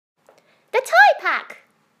Park!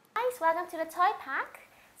 Guys, welcome to the Toy Park.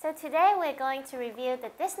 So today we're going to review the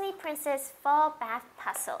Disney Princess 4 bath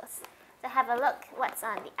puzzles. So have a look what's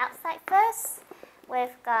on the outside first.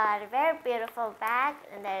 We've got a very beautiful bag,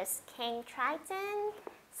 and there's King Triton,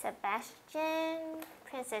 Sebastian,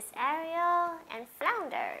 Princess Ariel, and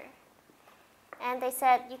Flounder. And they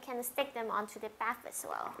said you can stick them onto the bath as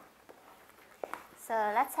well. So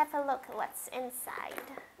let's have a look at what's inside.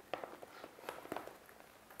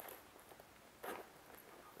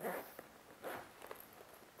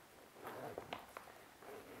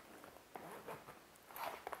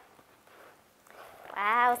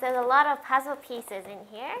 Wow, there's a lot of puzzle pieces in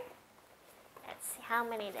here. Let's see how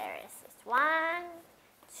many there is. It's 1,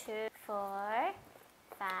 2, 4,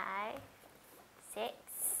 5, 6,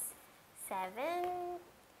 7,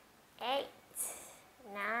 8,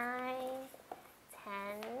 9, 10,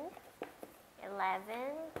 11,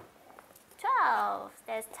 12.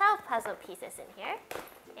 There's 12 puzzle pieces in here.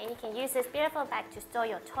 And you can use this beautiful bag to store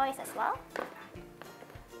your toys as well.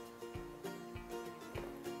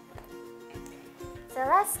 So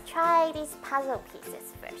let's try these puzzle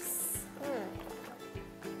pieces first.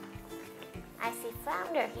 I see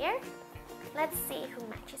Flounder here. Let's see who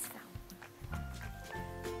matches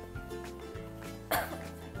Flounder.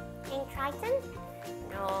 King Triton?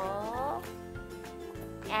 No.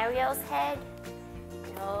 Ariel's head?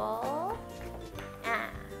 No.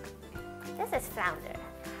 This is Flounder.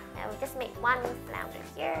 Now we'll just make one Flounder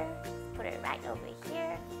here. Put it right over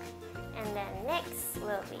here. And then next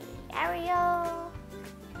will be Ariel.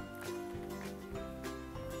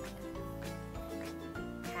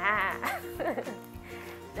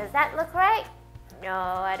 Does that look right? No,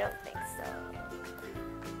 I don't think so.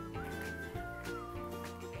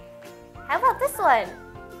 How about this one?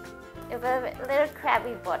 With a little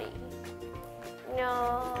crabby body.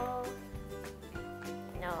 No.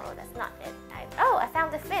 No, that's not it. Oh, I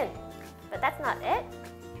found the fin. But that's not it.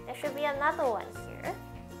 There should be another one here.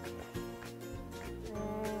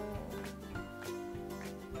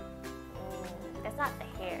 That's not the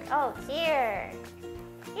hair. Oh, here.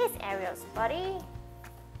 Here's Ariel's body.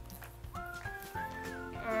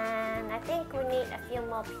 And I think we need a few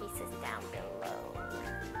more pieces down below.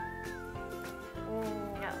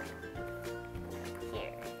 No.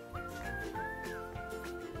 Here.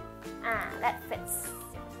 That fits.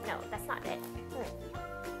 No, that's not it.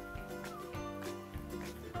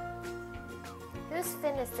 Whose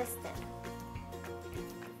fin is this then?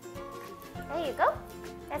 There you go.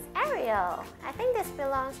 That's Ariel. I think this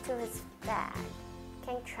belongs to his bag.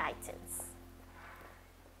 King Triton's.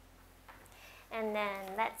 And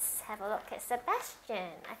then let's have a look at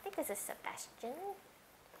Sebastian. I think this is Sebastian.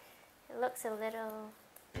 It looks a little...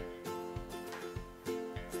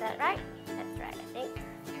 Is that right? That's right, I think.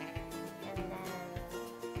 And then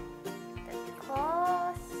the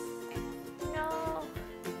claws. No.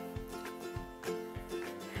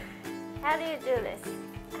 How do you do this?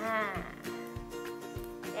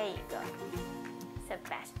 There you go.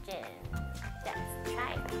 Sebastian. That's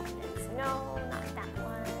Triton. No, not that one.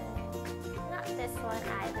 Not this one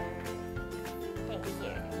either. Thank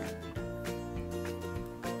you.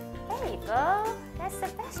 There you go. That's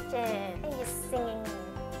Sebastian. And he's singing.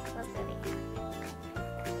 What's the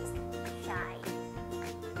He's shy.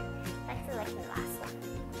 Like the last one.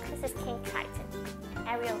 This is King Triton.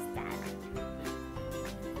 Ariel's dad.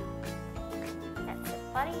 That's the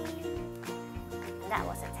body. And that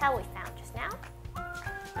was the tail we found just now.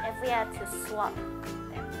 If we are to swap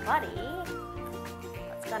their body,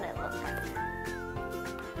 what's gonna look like?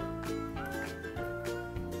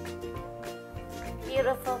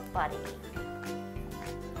 Beautiful body.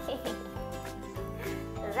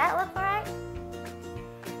 Does that look right?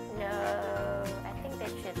 No, I think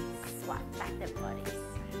they should swap back their bodies.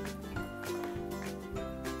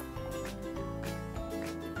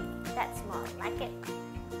 That's more like it.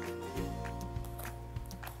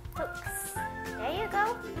 Hooks. There you go.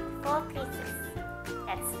 4 pieces.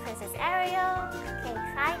 That's Princess Ariel, King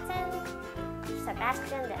Triton,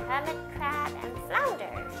 Sebastian the Hermit Crab, and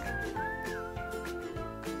Flounder.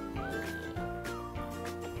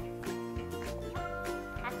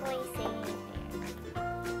 Happily singing there.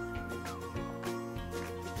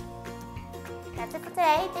 That's it for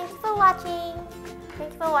today. Thank you for watching.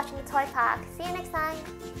 Thank you for watching the Toy Park. See you next time.